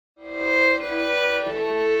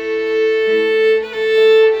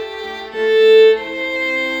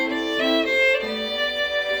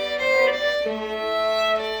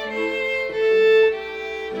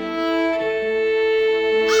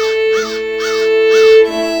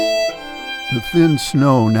The thin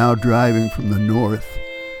snow now driving from the north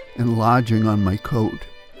and lodging on my coat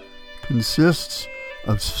consists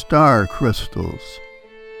of star crystals.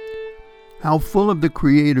 How full of the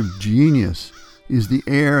creative genius is the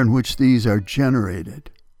air in which these are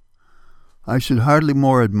generated. I should hardly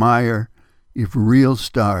more admire if real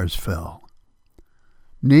stars fell.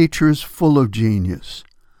 Nature's full of genius,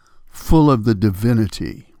 full of the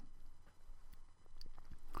divinity.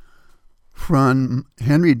 From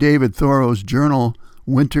Henry David Thoreau's journal,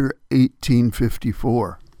 Winter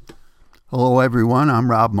 1854. Hello everyone, I'm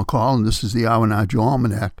Rob McCall, and this is the Awanadjo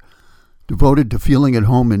Almanac, devoted to feeling at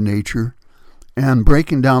home in nature and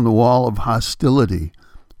breaking down the wall of hostility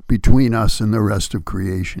between us and the rest of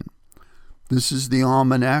creation. This is the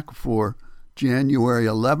Almanac for January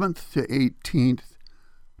 11th to 18th,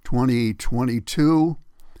 2022,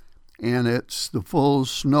 and it's the full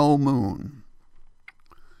snow moon.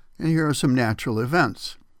 And here are some natural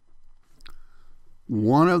events.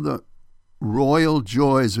 One of the royal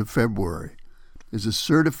joys of February is a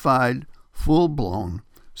certified, full-blown,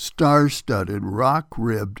 star-studded,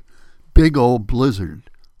 rock-ribbed, big old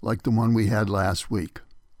blizzard like the one we had last week.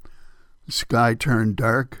 The sky turned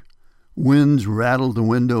dark, winds rattled the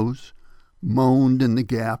windows, moaned in the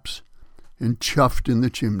gaps, and chuffed in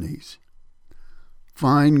the chimneys.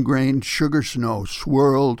 Fine-grained sugar snow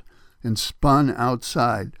swirled and spun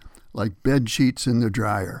outside like bed sheets in the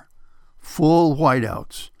dryer, full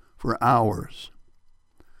whiteouts for hours.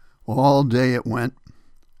 All day it went.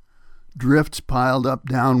 Drifts piled up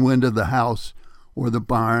downwind of the house or the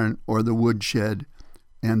barn or the woodshed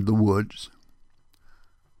and the woods.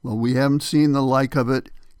 Well, we haven't seen the like of it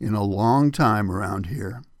in a long time around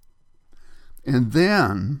here. And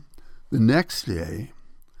then, the next day,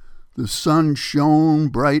 the sun shone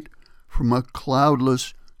bright from a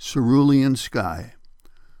cloudless cerulean sky,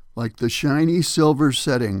 like the shiny silver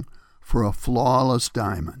setting for a flawless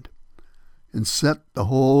diamond, and set the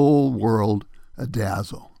whole world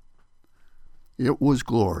a-dazzle. It was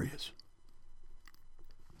glorious.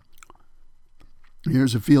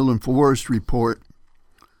 Here's a Field and Forest report.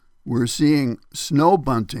 We're seeing snow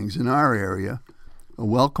buntings in our area, a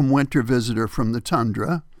welcome winter visitor from the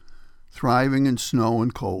tundra, thriving in snow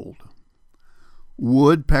and cold.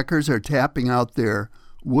 Woodpeckers are tapping out their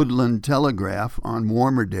woodland telegraph on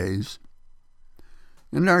warmer days,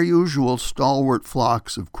 and our usual stalwart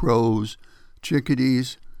flocks of crows,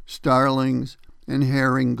 chickadees, starlings, and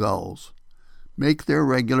herring gulls make their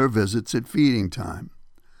regular visits at feeding time,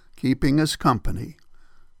 keeping us company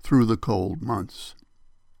through the cold months.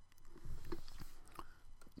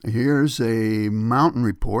 Here's a mountain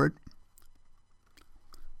report.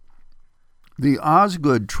 The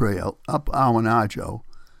Osgood Trail up Awanadjo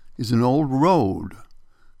is an old road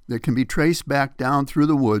that can be traced back down through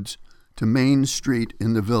the woods to Main Street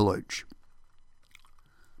in the village.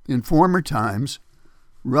 In former times,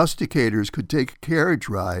 rusticators could take a carriage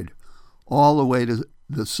ride all the way to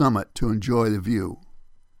the summit to enjoy the view.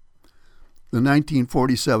 The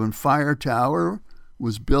 1947 fire tower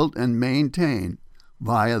was built and maintained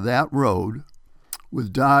via that road,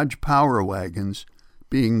 with Dodge Power Wagons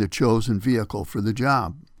being the chosen vehicle for the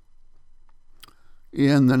job.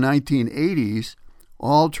 In the 1980s,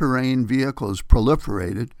 all-terrain vehicles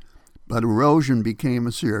proliferated, but erosion became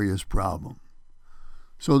a serious problem.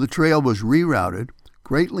 So the trail was rerouted,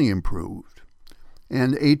 greatly improved,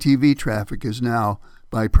 and ATV traffic is now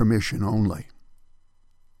by permission only.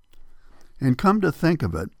 And come to think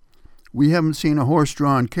of it, we haven't seen a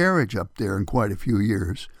horse-drawn carriage up there in quite a few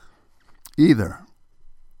years either.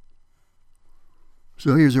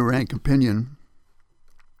 So here's a rank opinion.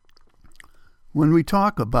 When we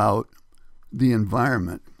talk about the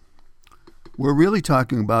environment, we're really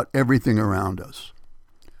talking about everything around us.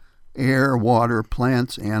 Air, water,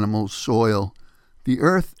 plants, animals, soil, the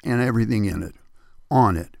earth and everything in it,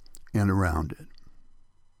 on it, and around it.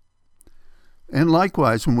 And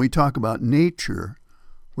likewise, when we talk about nature,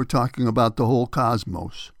 we're talking about the whole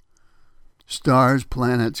cosmos. Stars,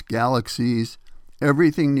 planets, galaxies,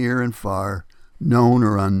 everything near and far, known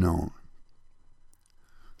or unknown.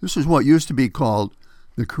 This is what used to be called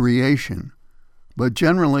the creation, but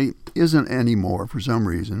generally isn't anymore for some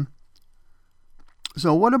reason.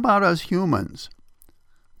 So what about us humans?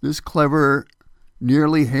 This clever,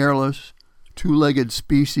 nearly hairless, two-legged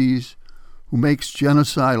species who makes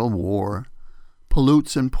genocidal war,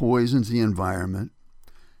 pollutes and poisons the environment,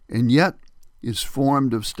 and yet is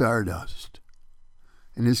formed of stardust,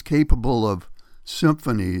 and is capable of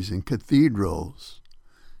symphonies and cathedrals,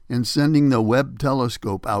 and sending the Webb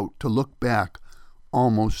telescope out to look back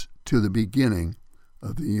almost to the beginning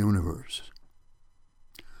of the universe.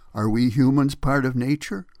 Are we humans part of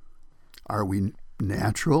nature? Are we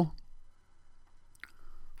natural?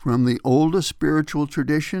 From the oldest spiritual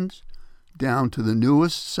traditions down to the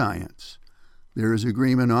newest science, there is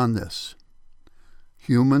agreement on this.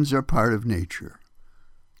 Humans are part of nature,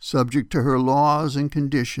 subject to her laws and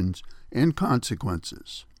conditions and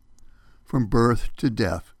consequences, from birth to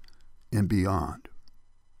death and beyond.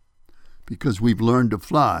 Because we've learned to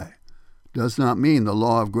fly does not mean the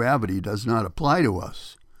law of gravity does not apply to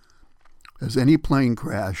us, as any plane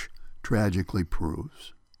crash tragically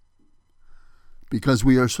proves. Because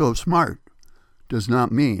we are so smart does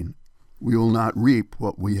not mean we will not reap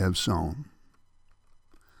what we have sown.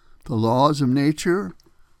 The laws of nature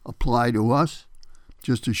apply to us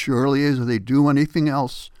just as surely as they do anything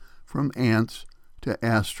else, from ants to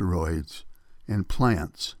asteroids and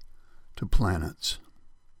plants to planets.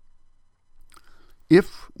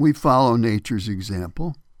 If we follow nature's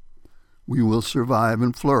example, we will survive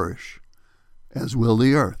and flourish, as will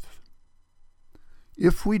the earth.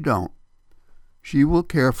 If we don't, she will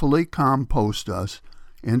carefully compost us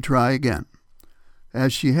and try again,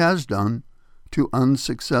 as she has done to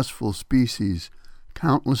unsuccessful species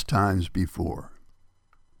countless times before.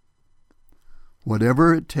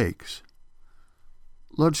 Whatever it takes,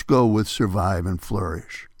 let's go with survive and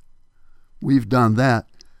flourish. We've done that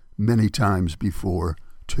many times before,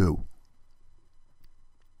 too.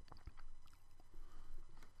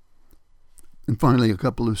 And finally, a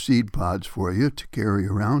couple of seed pods for you to carry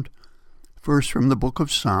around. First, from the book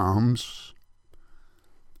of Psalms.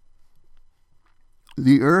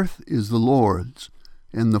 The earth is the Lord's,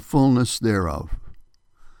 and the fullness thereof,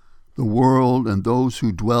 the world and those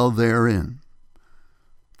who dwell therein.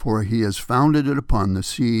 For he has founded it upon the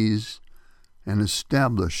seas and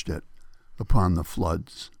established it upon the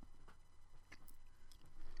floods.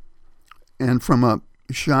 And from a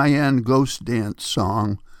Cheyenne ghost dance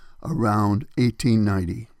song around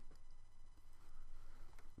 1890.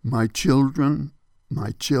 My children,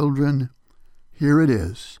 here it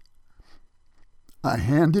is. I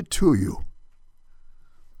hand it to you.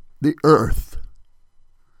 The earth,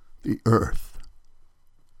 the earth.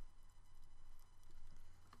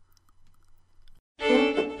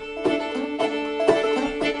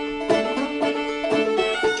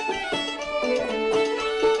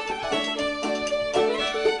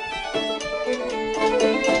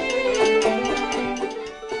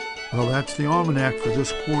 Well, that's the almanac for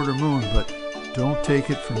this quarter moon, but don't take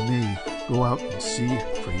it from me. Go out and see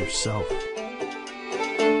for yourself.